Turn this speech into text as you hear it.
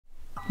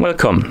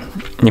Welcome.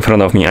 In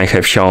front of me I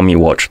have XIAOMI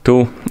Watch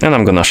 2 and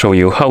I'm gonna show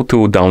you how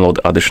to download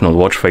additional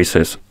watch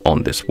faces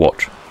on this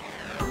watch.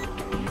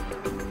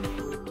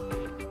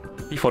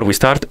 Before we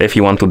start, if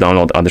you want to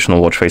download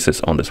additional watch faces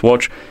on this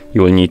watch,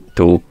 you will need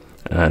to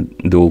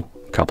do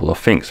a couple of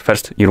things.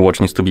 First, your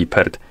watch needs to be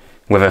paired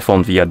with a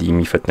phone via the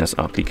Mi Fitness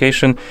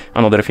application.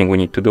 Another thing we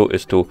need to do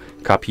is to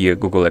copy a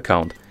Google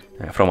account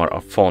from our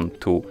phone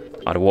to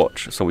our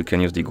watch, so we can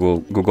use the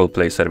Google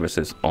Play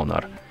services on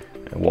our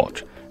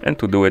watch. And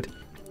to do it,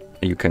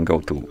 you can go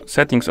to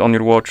settings on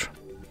your watch,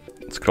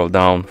 scroll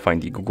down,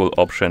 find the Google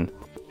option,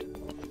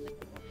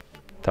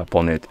 tap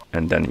on it,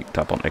 and then you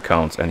tap on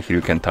accounts, and here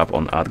you can tap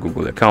on add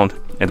Google account.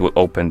 It will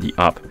open the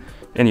app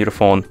in your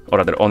phone, or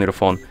rather on your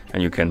phone,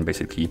 and you can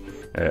basically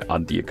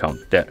add the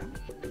account there.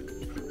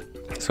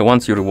 So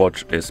once your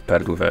watch is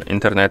paired with the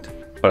internet,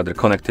 or rather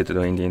connected to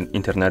the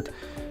internet,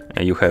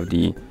 you have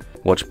the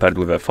watch paired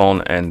with a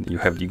phone and you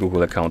have the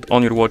Google account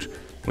on your watch,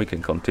 we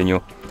can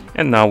continue.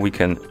 And now we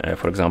can,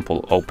 for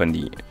example, open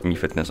the Mi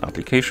Fitness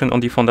application on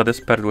the phone that is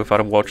paired with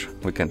our watch.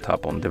 We can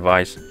tap on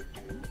device,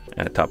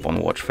 tap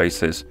on watch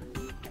faces,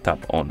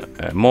 tap on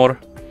more,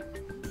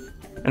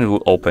 and it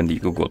will open the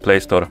Google Play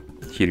Store.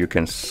 Here you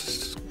can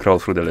scroll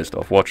through the list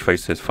of watch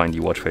faces, find the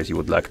watch face you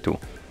would like to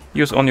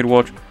use on your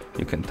watch.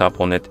 You can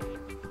tap on it,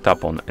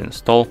 tap on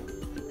install.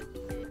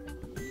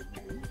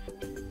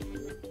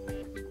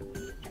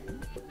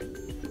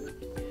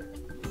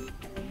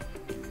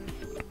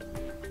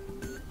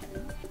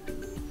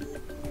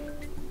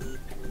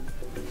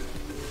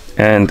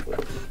 And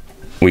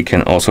we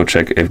can also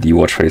check if the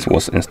watch face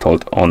was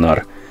installed on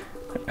our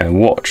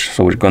watch.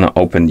 So we're gonna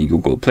open the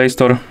Google Play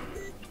Store.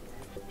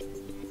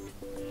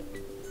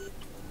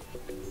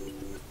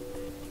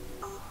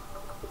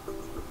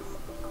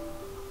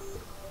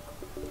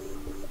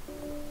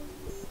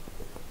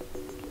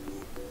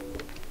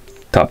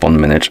 Tap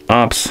on Manage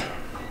Apps.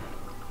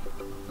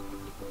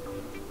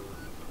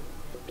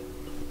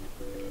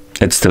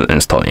 It's still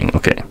installing,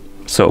 okay.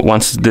 So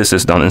once this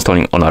is done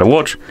installing on our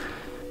watch,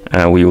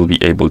 we will be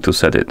able to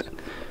set it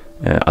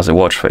as a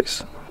watch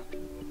face.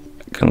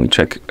 Can we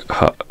check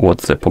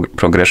what's the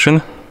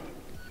progression?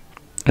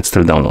 It's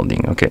still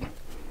downloading, okay.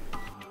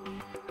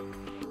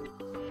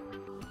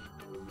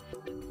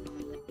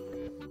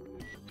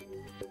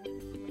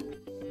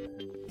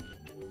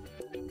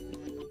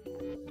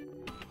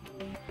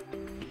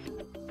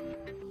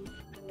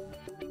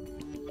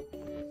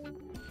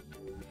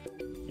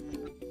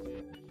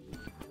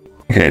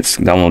 Okay, it's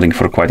downloading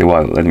for quite a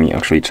while. Let me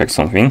actually check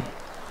something.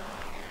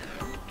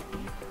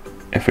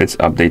 If it's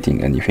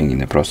updating anything in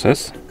the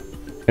process,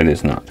 it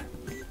is not.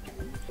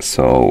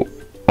 So,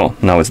 oh,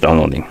 now it's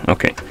downloading.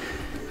 Okay,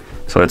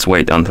 so let's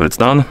wait until it's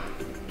done.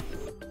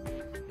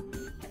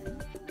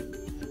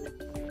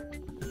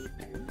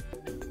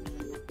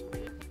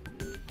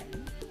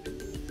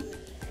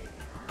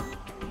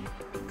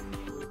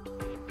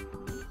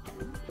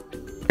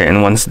 Okay,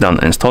 and once done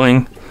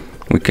installing,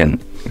 we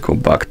can go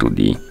back to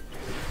the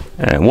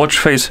watch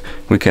face.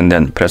 We can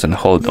then press and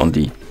hold on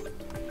the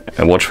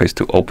watch face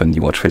to open the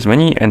watch face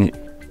menu, and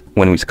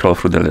when we scroll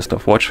through the list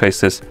of watch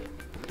faces,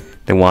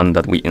 the one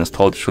that we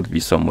installed should be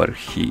somewhere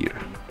here.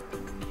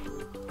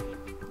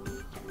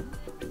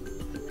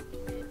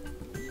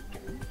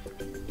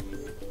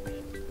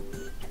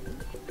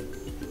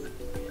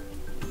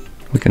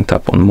 We can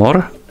tap on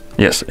more.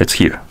 Yes, it's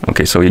here.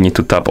 Okay, so you need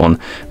to tap on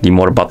the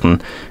more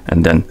button,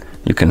 and then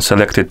you can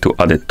select it to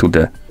add it to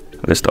the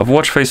list of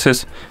watch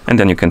faces, and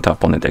then you can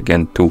tap on it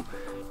again to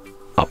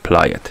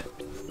apply it,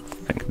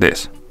 like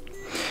this.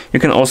 You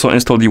can also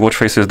install the watch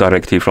faces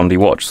directly from the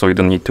watch, so you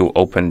don't need to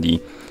open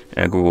the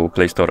Google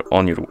Play Store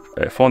on your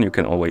phone. You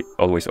can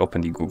always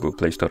open the Google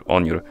Play Store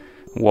on your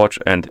watch,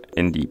 and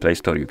in the Play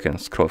Store you can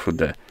scroll through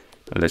the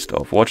list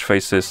of watch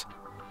faces.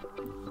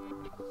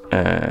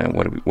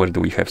 Where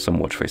do we have some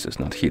watch faces?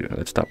 Not here.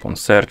 Let's tap on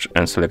search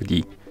and select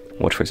the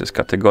watch faces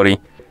category,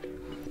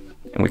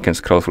 and we can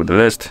scroll through the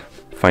list,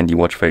 find the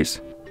watch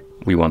face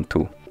we want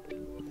to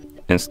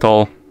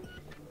install,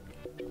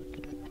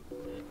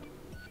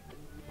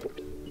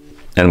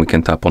 and we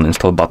can tap on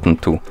install button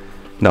to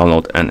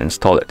download and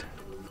install it.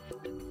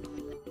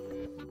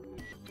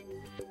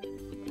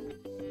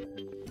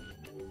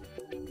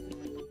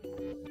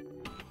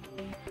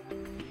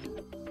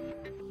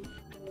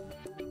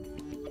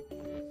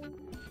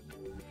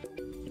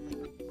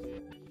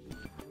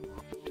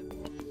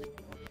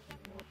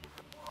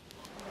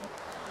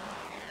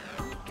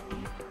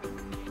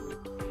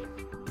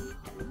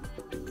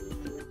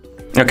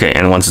 Okay,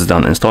 and once it's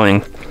done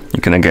installing, you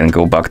can again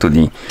go back to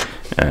the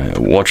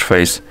watch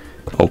face,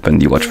 open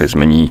the watch face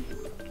menu,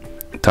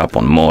 tap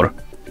on more,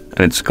 and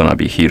it's gonna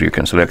be here. You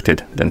can select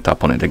it, then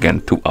tap on it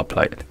again to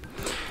apply it.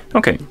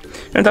 Okay,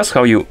 and that's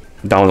how you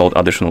download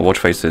additional watch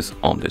faces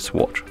on this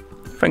watch.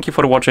 Thank you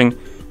for watching.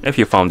 If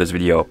you found this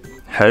video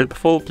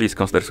helpful, please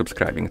consider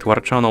subscribing to our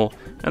channel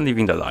and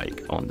leaving a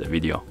like on the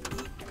video.